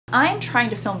I'm trying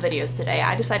to film videos today.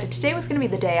 I decided today was gonna be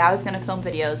the day I was gonna film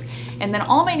videos, and then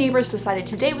all my neighbors decided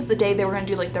today was the day they were gonna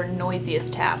do like their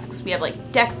noisiest tasks. We have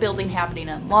like deck building happening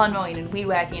and lawn mowing and weed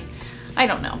whacking. I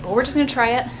don't know, but we're just gonna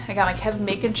try it. I got my Kevin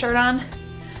Bacon shirt on.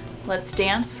 Let's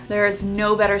dance. There is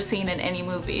no better scene in any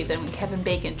movie than when Kevin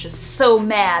Bacon's just so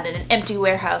mad in an empty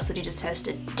warehouse that he just has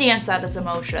to dance out his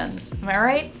emotions. Am I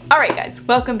right? Alright guys,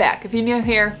 welcome back. If you're new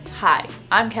here, hi.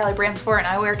 I'm Kallie Branciforte and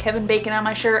I wear Kevin Bacon on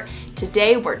my shirt.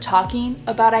 Today we're talking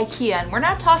about Ikea, and we're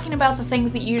not talking about the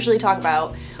things that you usually talk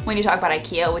about when you talk about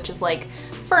Ikea, which is like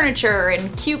furniture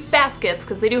and cute baskets,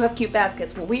 because they do have cute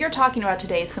baskets. What we are talking about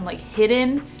today is some like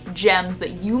hidden gems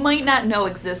that you might not know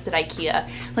exist at Ikea.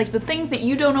 Like the things that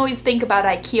you don't always think about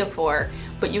Ikea for,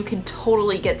 but you can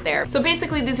totally get there. So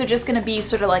basically these are just gonna be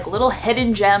sort of like little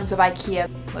hidden gems of Ikea.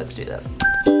 Let's do this.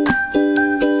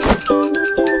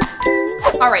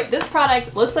 Alright, this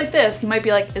product looks like this. You might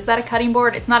be like, is that a cutting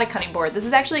board? It's not a cutting board. This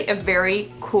is actually a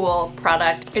very cool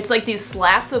product. It's like these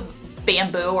slats of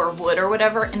bamboo or wood or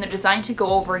whatever, and they're designed to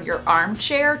go over your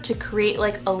armchair to create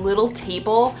like a little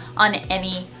table on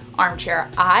any armchair.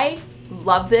 I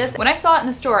love this. When I saw it in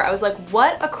the store, I was like,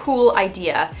 what a cool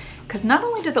idea. Because not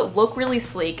only does it look really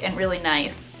sleek and really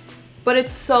nice, but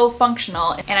it's so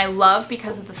functional. And I love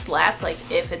because of the slats, like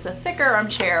if it's a thicker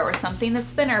armchair or something that's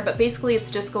thinner, but basically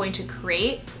it's just going to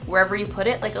create, wherever you put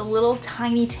it, like a little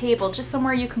tiny table, just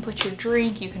somewhere you can put your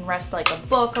drink, you can rest like a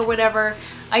book or whatever.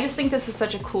 I just think this is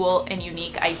such a cool and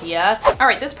unique idea. All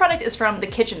right, this product is from the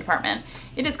kitchen department.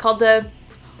 It is called the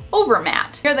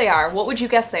Overmat. Here they are. What would you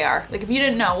guess they are? Like if you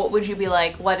didn't know, what would you be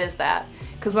like, what is that?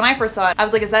 Because when I first saw it, I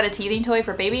was like, is that a teething toy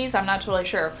for babies? I'm not totally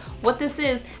sure. What this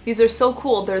is, these are so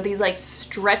cool. They're these like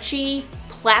stretchy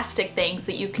plastic things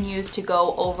that you can use to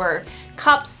go over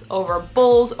cups, over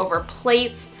bowls, over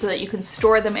plates, so that you can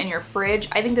store them in your fridge.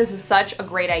 I think this is such a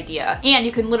great idea. And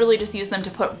you can literally just use them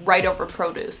to put right over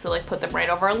produce. So like put them right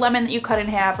over a lemon that you cut in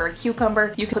half or a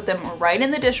cucumber. You can put them right in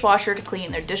the dishwasher to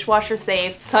clean. They're dishwasher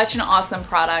safe. Such an awesome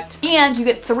product. And you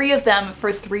get 3 of them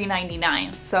for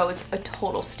 $3.99. So it's a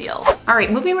total steal. All right,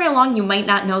 moving right along, you might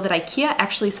not know that Ikea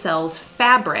actually sells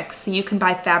fabric. So you can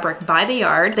buy fabric by the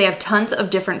yard. They have tons of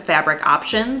different fabric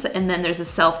options. And then there's a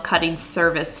self-cutting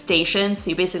service station.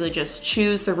 So you basically just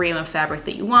choose the ream of fabric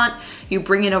that you want, you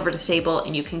bring it over to the table,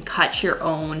 and you can cut your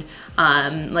own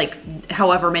like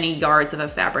however many yards of a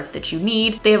fabric that you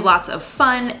need. They have lots of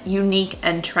fun, unique,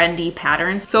 and trendy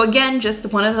patterns. So again,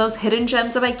 just one of those hidden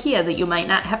gems of Ikea that you might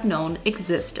not have known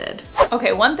existed.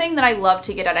 Okay, one thing that I love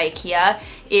to get at Ikea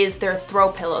is their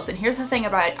throw pillows. And here's the thing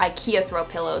about Ikea throw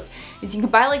pillows, is you can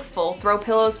buy like full throw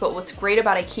pillows, but what's great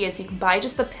about Ikea is you can buy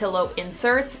just the pillow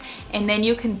inserts, and then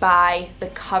you can buy the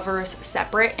covers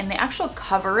separate. And the actual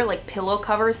cover, like pillow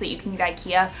covers that you can get at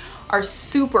Ikea, are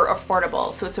super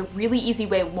affordable. So it's a really easy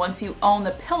way, once you own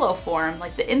the pillow form,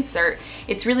 like the insert,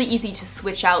 it's really easy to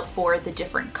switch out for the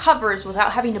different covers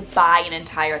without having to buy an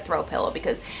entire throw pillow.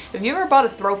 Because if you ever bought a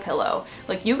throw pillow,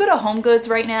 like you go to Home Goods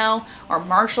right now or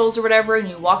Marshalls or whatever, and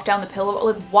you walk down the pillow,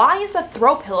 like why is a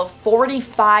throw pillow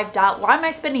 $45? Why am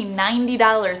I spending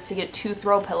 $90 to get 2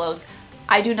 throw pillows?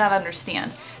 I do not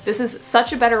understand. This is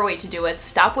such a better way to do it.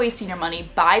 Stop wasting your money,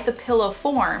 buy the pillow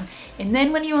form, and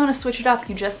then when you want to switch it up,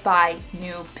 you just buy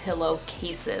new pillow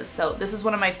cases. So this is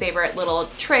one of my favorite little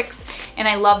tricks, and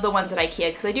I love the ones at Ikea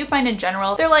because I do find in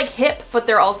general, they're like hip, but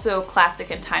they're also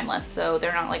classic and timeless. So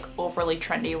they're not like overly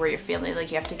trendy where you're feeling like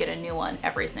you have to get a new one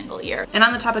every single year. And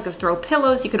on the topic of throw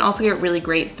pillows, you can also get really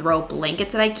great throw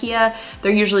blankets at Ikea.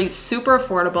 They're usually super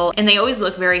affordable, and they always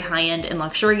look very high-end and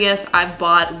luxurious. I've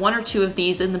bought 1 or 2 of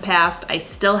these in the past. I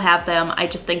still have them. I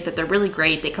just think that they're really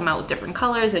great. They come out with different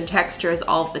colors and textures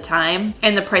all of the time.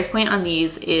 And the price point on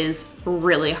these is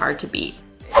really hard to beat.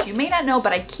 You may not know,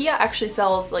 but Ikea actually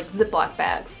sells like Ziploc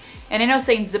bags. And I know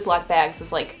saying Ziploc bags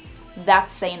is like,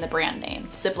 that's saying the brand name.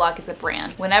 Ziploc is a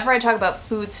brand. Whenever I talk about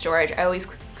food storage, I always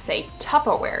say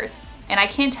Tupperwares. And I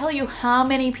can't tell you how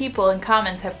many people in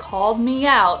comments have called me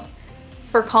out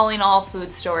for calling all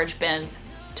food storage bins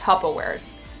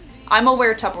Tupperwares. I'm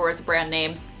aware Tupperware is a brand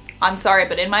name. I'm sorry,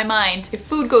 but in my mind, if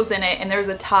food goes in it and there's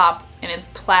a top and it's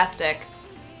plastic,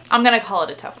 I'm gonna call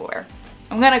it a Tupperware.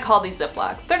 I'm gonna call these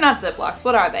Ziplocs. They're not Ziplocs,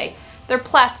 what are they? They're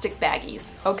plastic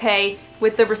baggies, okay?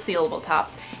 With the resealable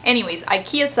tops. Anyways,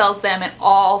 Ikea sells them in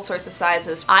all sorts of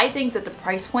sizes. I think that the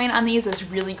price point on these is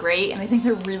really great, and I think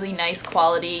they're really nice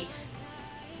quality.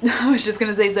 I was just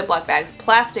gonna say Ziploc bags,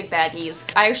 plastic baggies.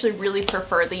 I actually really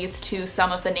prefer these to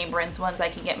some of the name brands ones I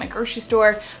can get in my grocery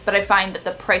store, but I find that the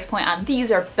price point on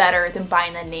these are better than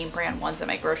buying the name brand ones at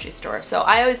my grocery store. So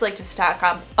I always like to stock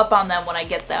up on them when I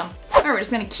get them. All right, we're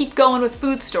just gonna keep going with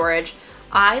food storage.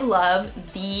 I love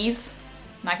these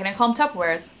not gonna call them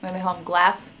Tupperwares, I'm gonna call them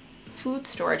glass food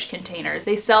storage containers.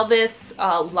 They sell this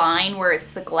line where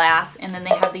it's the glass and then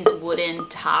they have these wooden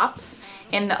tops,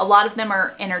 and a lot of them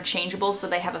are interchangeable, so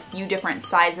they have a few different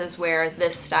sizes where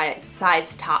this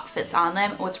size top fits on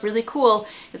them. What's really cool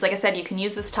is, like I said, you can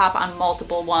use this top on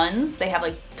multiple ones. They have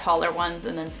like taller ones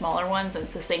and then smaller ones, and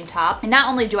it's the same top. And not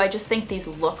only do I just think these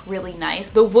look really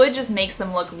nice, the wood just makes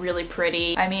them look really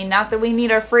pretty. I mean, not that we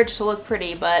need our fridge to look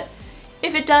pretty, but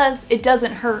if it does, it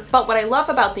doesn't hurt. But what I love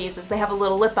about these is they have a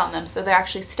little lip on them, so they're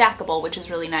actually stackable, which is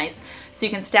really nice. So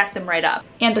you can stack them right up.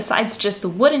 And besides just the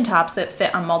wooden tops that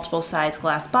fit on multiple size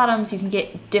glass bottoms, you can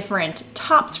get different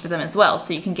tops for them as well.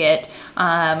 So you can get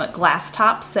glass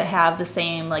tops that have the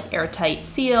same like airtight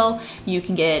seal. You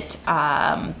can get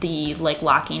the like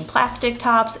locking plastic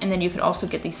tops, and then you can also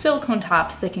get these silicone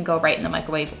tops that can go right in the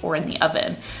microwave or in the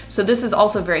oven. So this is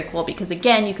also very cool because,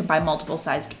 again, you can buy multiple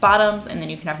sized bottoms and then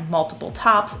you can have multiple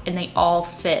tops, and they all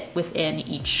fit within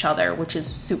each other, which is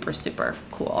super, super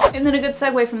cool. And then a good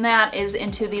segue from that is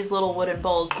into these little wooden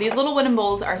bowls. These little wooden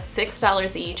bowls are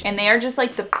 $6 each, and they are just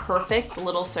like the perfect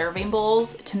little serving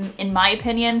bowls. In my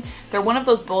opinion, they're one of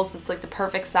those bowls that's like the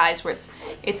perfect size where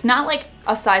it's not like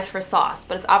a size for sauce,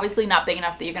 but it's obviously not big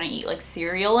enough that you're gonna eat like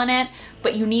cereal in it,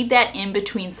 but you need that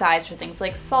in-between size for things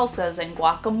like salsas and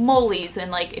guacamoles, and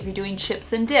like if you're doing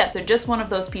chips and dip. They're just one of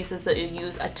those pieces that you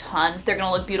use a ton. They're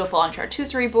gonna look beautiful on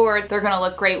charcuterie boards. They're gonna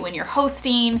look great when you're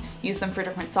hosting. Use them for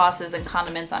different sauces and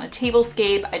condiments on a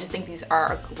tablescape. I just think these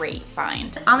are a great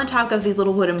find. On the topic of these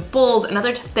little wooden bowls,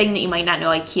 another thing that you might not know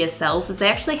Ikea sells is they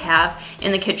actually have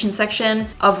in the kitchen section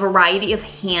a variety of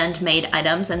handmade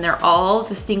items, and they're all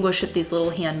distinguished with these little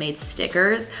handmade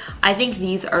stickers. I think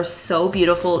these are so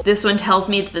beautiful. This one tells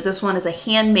me that this one is a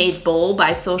handmade bowl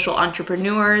by social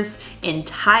entrepreneurs in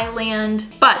Thailand,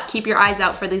 but keep your eyes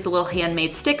out for these little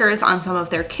handmade stickers on some of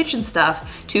their kitchen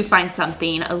stuff to find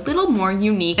something a little more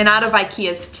unique and out of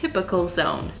Ikea's typical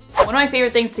zone. One of my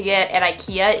favorite things to get at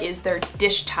Ikea is their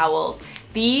dish towels.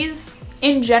 These,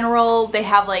 in general, they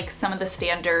have like some of the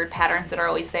standard patterns that are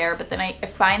always there, but then I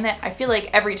find that I feel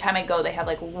like every time I go they have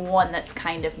like one that's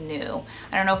kind of new.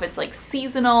 I don't know if it's like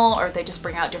seasonal or they just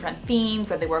bring out different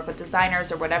themes or they work with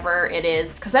designers or whatever it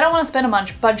is, because I don't want to spend a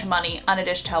bunch of money on a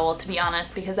dish towel, to be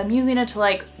honest, because I'm using it to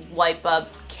like wipe a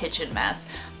kitchen mess.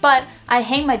 But I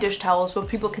hang my dish towels where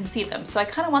people can see them, so I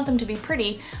kind of want them to be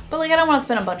pretty, but like I don't want to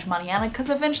spend a bunch of money on it because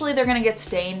eventually they're gonna get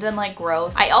stained and like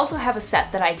gross. I also have a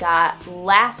set that I got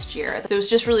last year. It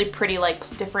was just really pretty,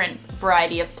 like different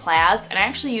variety of plaids, and I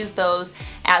actually use those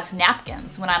as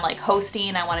napkins when I'm like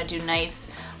hosting. I want to do nice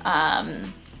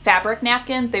fabric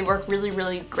napkins. They work really,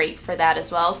 really great for that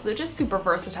as well. So they're just super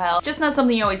versatile. Just not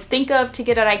something you always think of to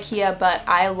get at Ikea, but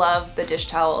I love the dish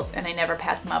towels and I never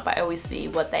pass them up. I always see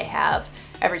what they have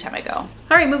every time I go.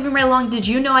 All right, moving right along. Did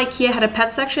you know Ikea had a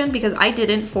pet section? Because I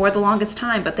didn't for the longest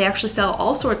time, but they actually sell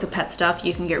all sorts of pet stuff.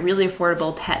 You can get really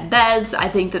affordable pet beds. I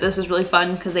think that this is really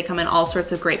fun because they come in all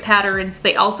sorts of great patterns.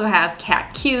 They also have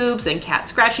cat cubes and cat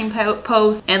scratching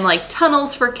posts and like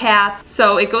tunnels for cats.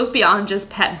 So it goes beyond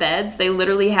just pet beds. They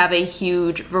literally have a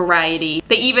huge variety.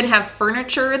 They even have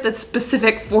furniture that's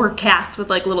specific for cats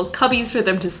with like little cubbies for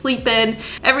them to sleep in.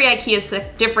 Every Ikea is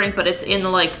different, but it's in the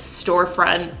like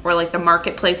storefront or like the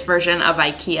marketplace version of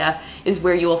Ikea is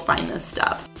where you will find this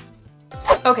stuff.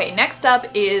 Okay, next up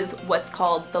is what's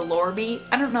called the Lorby.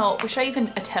 I don't know, should I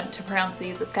even attempt to pronounce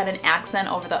these? It's got an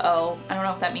accent over the O. I don't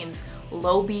know if that means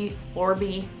Lorby.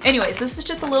 Anyways, this is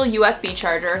just a little USB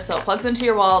charger, so it plugs into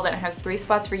your wall, then it has 3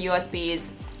 spots for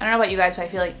USBs. I don't know about you guys, but I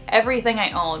feel like everything I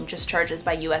own just charges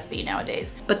by USB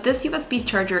nowadays. But this USB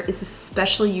charger is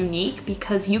especially unique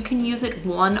because you can use it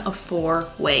one of 4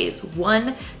 ways.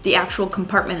 1, the actual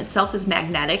compartment itself is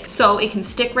magnetic, so it can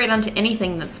stick right onto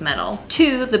anything that's metal.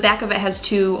 2, the back of it has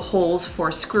 2 holes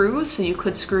for screws, so you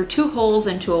could screw 2 holes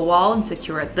into a wall and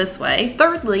secure it this way.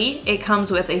 Thirdly, it comes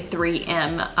with a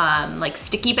 3M like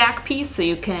sticky back piece, so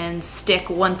you can stick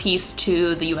one piece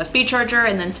to the USB charger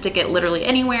and then stick it literally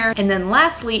anywhere. And then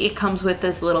lastly, it comes with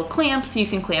this little clamp, so you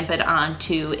can clamp it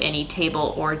onto any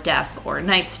table or desk or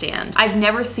nightstand. I've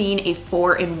never seen a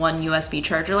 4-in-1 USB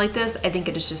charger like this. I think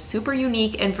it is just super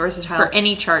unique and versatile for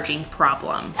any charging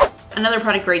problem. Another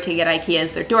product great to get at Ikea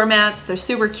is their doormats. They're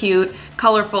super cute,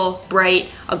 colorful, bright,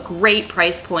 a great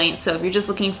price point. So if you're just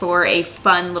looking for a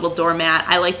fun little doormat,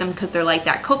 I like them because they're like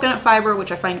that coconut fiber,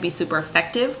 which I find to be super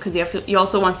effective because you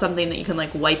also want something that you can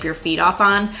like wipe your feet off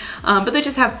on. But they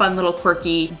just have fun little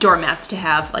quirky doormats to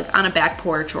have like on a back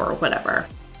porch or whatever.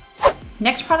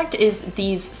 Next product is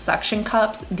these suction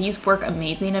cups. These work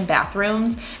amazing in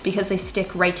bathrooms because they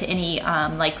stick right to any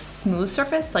like smooth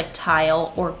surface like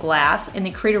tile or glass, and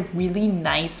they create a really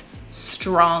nice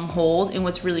strong hold. And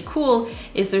what's really cool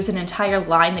is there's an entire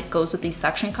line that goes with these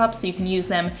suction cups, so you can use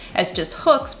them as just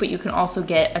hooks, but you can also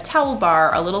get a towel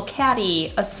bar, a little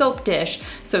caddy, a soap dish,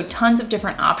 so tons of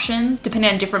different options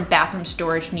depending on different bathroom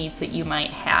storage needs that you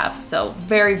might have. So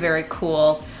very, very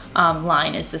cool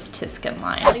line is this Tiskin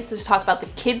line. Let's just talk about the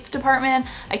kids department.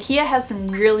 Ikea has some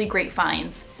really great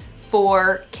finds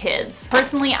for kids.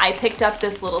 Personally, I picked up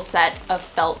this little set of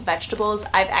felt vegetables.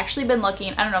 I've actually been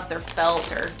looking, I don't know if they're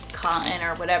felt or cotton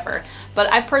or whatever,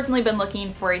 but I've personally been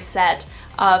looking for a set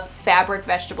of fabric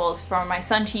vegetables for my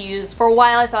son to use. For a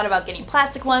while I thought about getting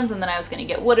plastic ones, and then I was gonna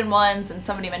get wooden ones, and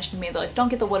somebody mentioned to me, they're like, don't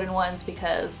get the wooden ones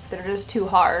because they're just too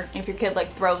hard. And if your kid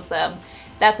like throws them,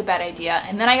 that's a bad idea.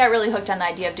 And then I got really hooked on the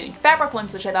idea of doing fabric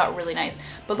ones, which I thought were really nice.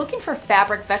 But looking for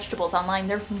fabric vegetables online,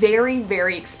 they're very,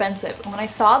 very expensive. And when I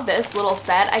saw this little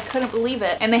set, I couldn't believe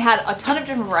it. And they had a ton of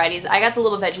different varieties. I got the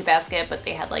little veggie basket, but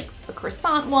they had like a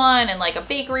croissant one and like a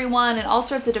bakery one and all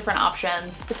sorts of different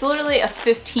options. It's literally a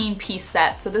 15-piece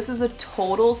set. So this was a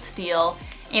total steal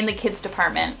in the kids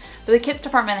department. But the kids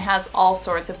department has all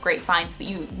sorts of great finds that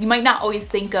you might not always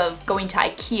think of going to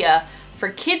Ikea for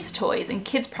kids toys and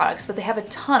kids products, but they have a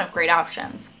ton of great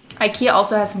options. Ikea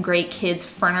also has some great kids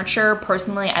furniture.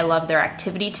 Personally, I love their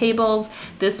activity tables.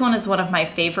 This one is one of my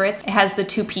favorites. It has the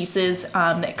two pieces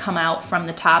that come out from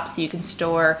the top, so you can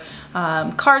store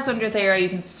cars under there, you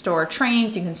can store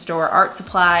trains, you can store art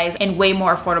supplies, and way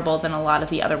more affordable than a lot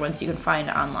of the other ones you can find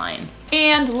online.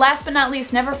 And last but not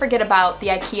least, never forget about the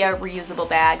Ikea reusable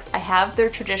bags. I have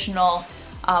their traditional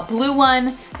blue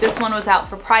one. This one was out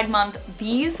for Pride Month.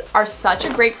 These are such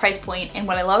a great price point, and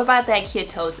what I love about the Ikea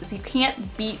totes is you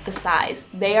can't beat the size.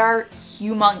 They are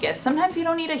humongous. Sometimes you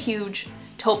don't need a huge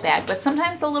tote bag, but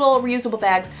sometimes the little reusable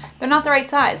bags, they're not the right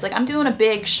size. Like I'm doing a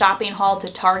big shopping haul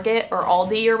to Target or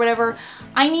Aldi or whatever.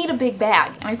 I need a big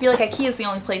bag, and I feel like Ikea is the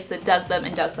only place that does them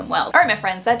and does them well. All right, my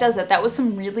friends, that does it. That was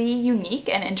some really unique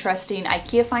and interesting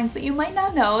Ikea finds that you might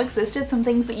not know existed, some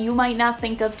things that you might not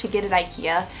think of to get at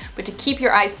Ikea, but to keep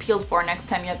your eyes peeled for next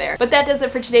time you're there. But that does it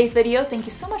for today's video. Thank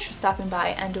you so much for stopping by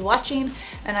and watching,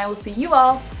 and I will see you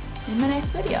all in my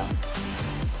next video.